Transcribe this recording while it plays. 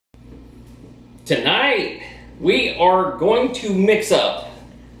Tonight, we are going to mix up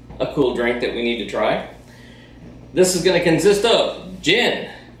a cool drink that we need to try. This is going to consist of gin.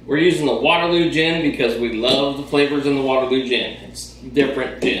 We're using the Waterloo gin because we love the flavors in the Waterloo gin. It's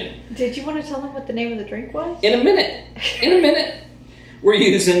different gin. Did you want to tell them what the name of the drink was? In a minute. In a minute. We're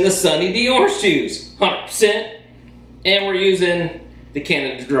using the Sunny D orange juice, 100%. And we're using the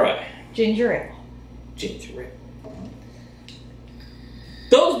Canada Dry. Ginger ale. Ginger ale.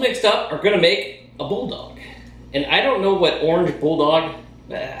 Those mixed up are going to make a Bulldog. And I don't know what orange Bulldog,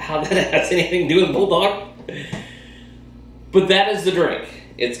 how that has anything to do with Bulldog. But that is the drink.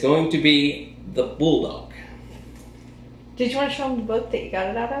 It's going to be the Bulldog. Did you want to show them the book that you got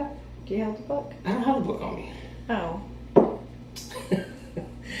it out of? Do you have the book? I don't have the book on me. Oh.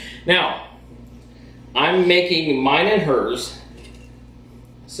 Now, I'm making mine and hers.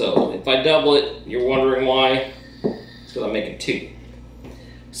 So if I double it, you're wondering why. It's because I'm making two.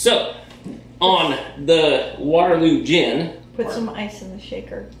 So, on the Waterloo gin. Put some ice in the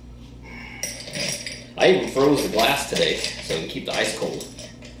shaker. I even froze the glass today so we can keep the ice cold.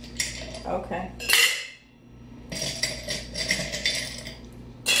 Okay. Is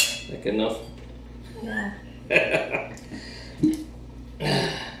that good enough? Yeah.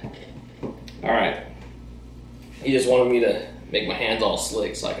 Alright. He just wanted me to make my hands all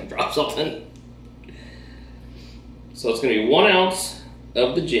slick so I can drop something. So it's going to be 1 ounce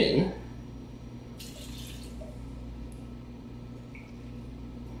of the gin.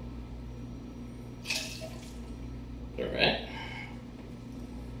 Alright.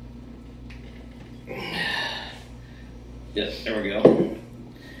 Yeah, there we go.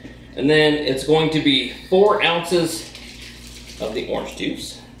 And then it's going to be 4 ounces of the orange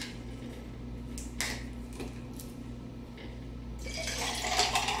juice.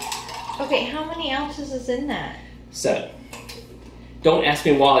 Okay, how many ounces is in that? 7. Don't ask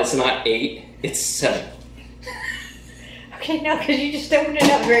me why it's not 8, it's 7. Okay, no, because you just opened it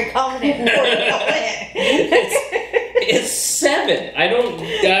up very confident. It's 7.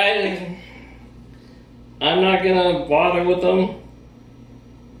 I'm not gonna bother with them.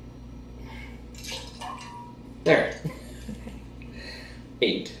 There.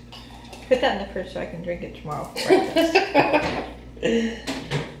 8. Put that in the fridge so I can drink it tomorrow for breakfast.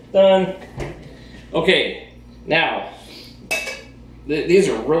 Done. Okay, now, these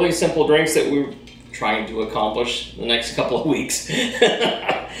are really simple drinks that we're trying to accomplish the next couple of weeks. Look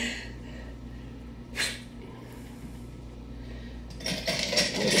at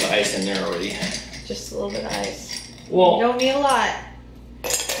the ice in there already. Just a little bit of ice. Well, You don't need a lot.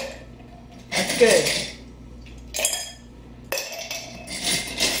 That's good.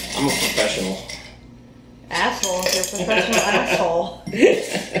 I'm a professional. Asshole, you're a professional asshole.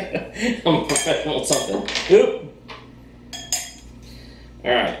 I'm a professional at something. Oop.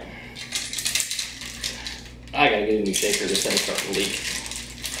 Alright. I gotta get a new shaker. This thing's starting to leak.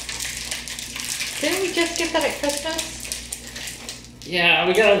 Didn't we just get that at Christmas? Yeah,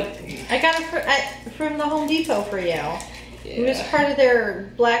 we gotta... I got it from the Home Depot for you. Yeah. It was part of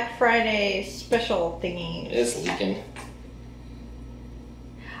their Black Friday special thingy. It's leaking.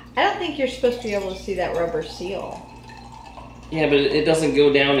 I don't think you're supposed to be able to see that rubber seal. Yeah, but it doesn't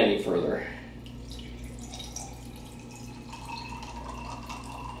go down any further.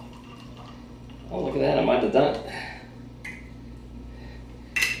 Oh, look at that. I might have done it.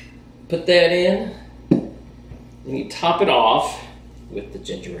 Put that in. Then you top it off with the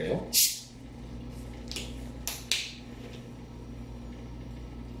ginger ale.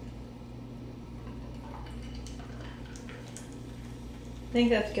 I think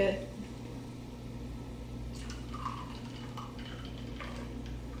that's good.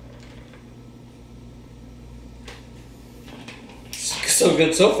 So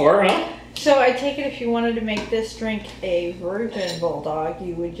good so far, huh? So I take it if you wanted to make this drink a virgin Bulldog,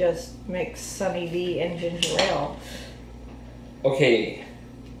 you would just mix Sunny D and ginger ale. Okay,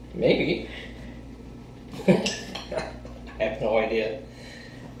 maybe. I have no idea.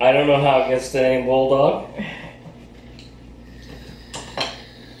 I don't know how it gets the name Bulldog.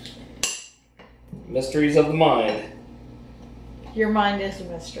 Mysteries of the mind. Your mind is a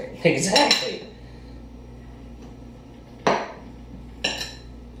mystery. Exactly.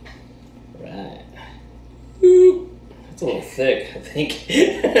 Right. Oop. That's a little thick, I think.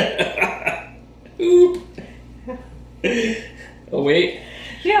 Oop. Oh, wait.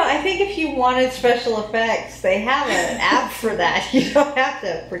 You know, I think if you wanted special effects, they have an app for that. You don't have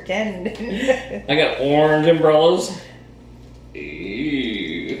to pretend. I got orange umbrellas.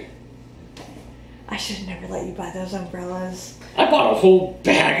 Ew. I should have never let you buy those umbrellas. I bought a whole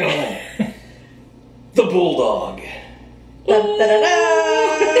bag of them. The Bulldog. Da, da, da,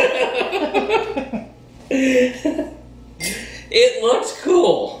 da. It looks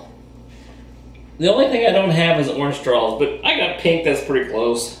cool. The only thing I don't have is orange straws, but I got pink that's pretty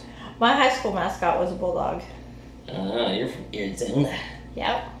close. My high school mascot was a bulldog. You're from Arizona.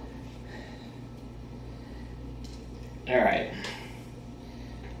 Yep. Alright.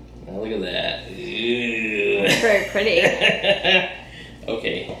 Now look at that. Ooh. It's very pretty.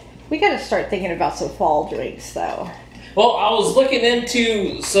 Okay. We gotta start thinking about some fall drinks, though. Well, I was looking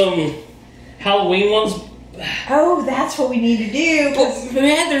into some Halloween ones. Oh, that's what we need to do. But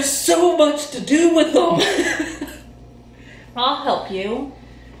man, there's so much to do with them. I'll help you.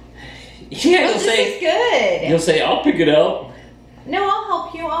 Yeah, Oh, this is good. You'll say, I'll pick it up. No, I'll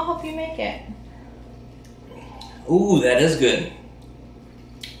help you. I'll help you make it. Ooh, that is good.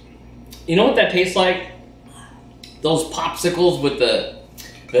 You know what that tastes like? Those popsicles with the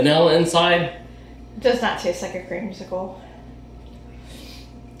vanilla inside? It does not taste like a creamsicle.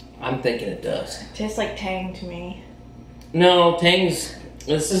 I'm thinking it does. It tastes like Tang to me. No, Tang's,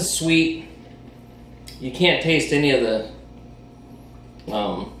 this is sweet. You can't taste any of the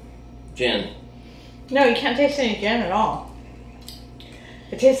gin. No, you can't taste any gin at all.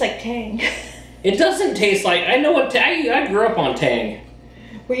 It tastes like Tang. It doesn't taste like, I know what, I grew up on Tang.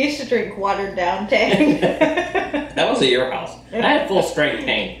 We used to drink watered down Tang. That was at your house. I had full strength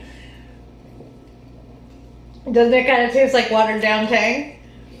Tang. Doesn't it kind of taste like watered down Tang?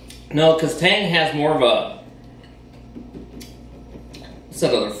 No, because Tang has more of a, what's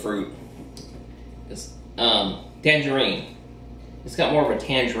that other fruit? It's tangerine. It's got more of a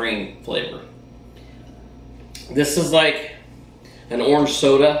tangerine flavor. This is like an orange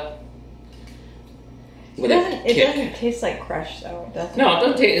soda. It doesn't taste like Crush though, does it? No, it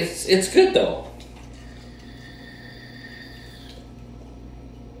doesn't taste. It's good though.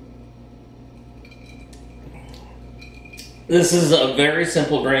 This is a very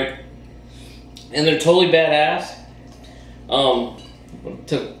simple drink, and they're totally badass. It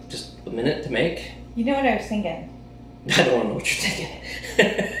took just a minute to make. You know what I was thinking? I don't know what you're thinking.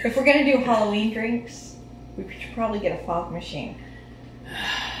 If we're gonna do Halloween drinks, we should probably get a fog machine.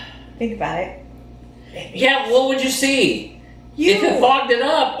 Think about it. Yeah, what would you see? If it fogged it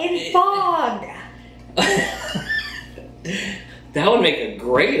up. In fog! That would make a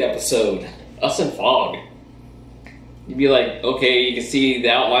great episode. Us in fog. You'd be like, okay, you can see the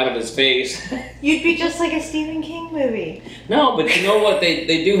outline of his face. You'd be just like a Stephen King movie. No, but you know what they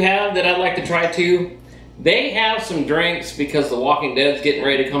do have that I'd like to try too? They have some drinks because The Walking Dead's getting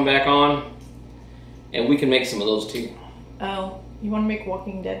ready to come back on. And we can make some of those too. Oh, you want to make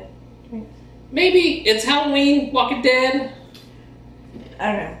Walking Dead drinks? Maybe. It's Halloween, Walking Dead.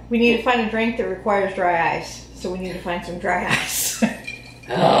 I don't know. We need to find a drink that requires dry ice. So we need to find some dry ice.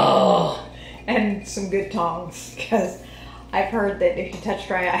 Oh. And some good tongs. Because I've heard that if you touch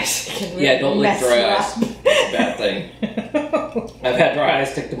dry ice, it can really Yeah, don't lick mess dry you ice. up. It's a bad thing. I've had dry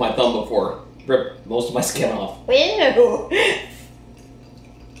ice stick to my thumb before. Rip most of my skin off. Ew.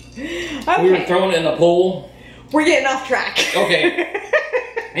 Okay. We were throwing it in the pool. We're getting off track. Okay.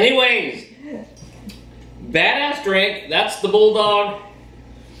 Anyways. Badass drink. That's the Bulldog.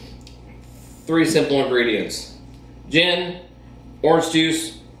 3 simple ingredients. Gin, orange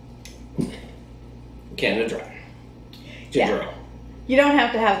juice, Canada Dry. Ginger ale. You don't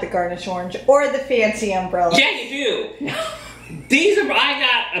have to have the garnish orange or the fancy umbrella. Yeah, you do. These are, I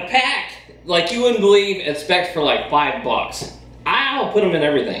got a pack, like you wouldn't believe, at Specs for like $5. I'll put them in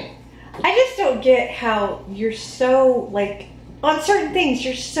everything. I just don't get how you're so, like, on certain things,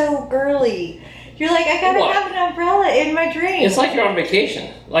 you're so girly. You're like, I gotta What? have an umbrella in my drink. It's like you're on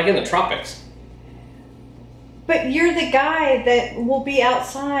vacation, like in the tropics. But you're the guy that will be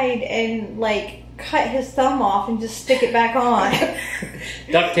outside and, like, cut his thumb off and just stick it back on.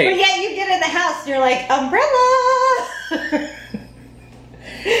 Duct tape. But yet you get in the house and you're like, umbrella!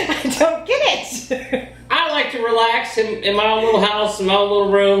 I don't get it. I like to relax in my own little house, in my own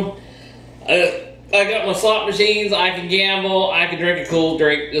little room. I got my slot machines, I can gamble, I can drink a cool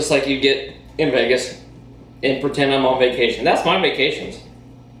drink just like you get in Vegas and pretend I'm on vacation. That's my vacations.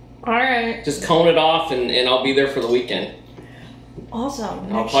 Alright. Just cone it off and I'll be there for the weekend. Awesome.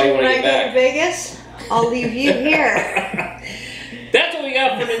 I'll Next call you year when when I I get go back. to Vegas, I'll leave you here. That's what we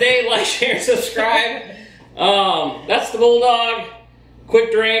got for today. Like, share, subscribe. That's the Bulldog.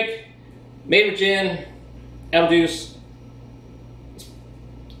 Quick drink. Made with gin. Apple juice.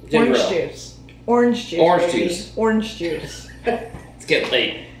 Ginger ale. Juice. Orange juice. Orange baby. juice. Orange juice. It's getting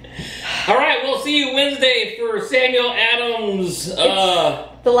late. All right, we'll see you Wednesday for Samuel Adams.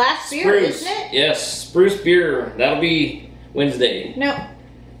 The last beer, Spruce. isn't it? Yes, Spruce beer. That'll be Wednesday. No.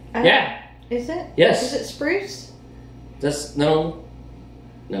 Yeah. Is it? Yes. Is it spruce? No.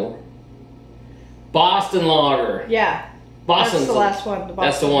 Boston Lager. Yeah. Boston's That's the last one. The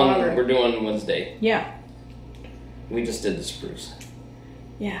that's the Boston one Lager. we're doing Wednesday. Yeah. We just did the spruce.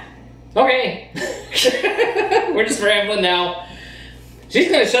 Yeah. Okay. We're just rambling now. She's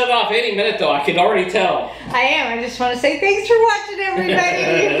going to shut it off any minute, though. I can already tell. I am. I just want to say thanks for watching,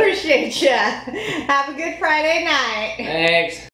 everybody. We appreciate you. Have a good Friday night. Thanks.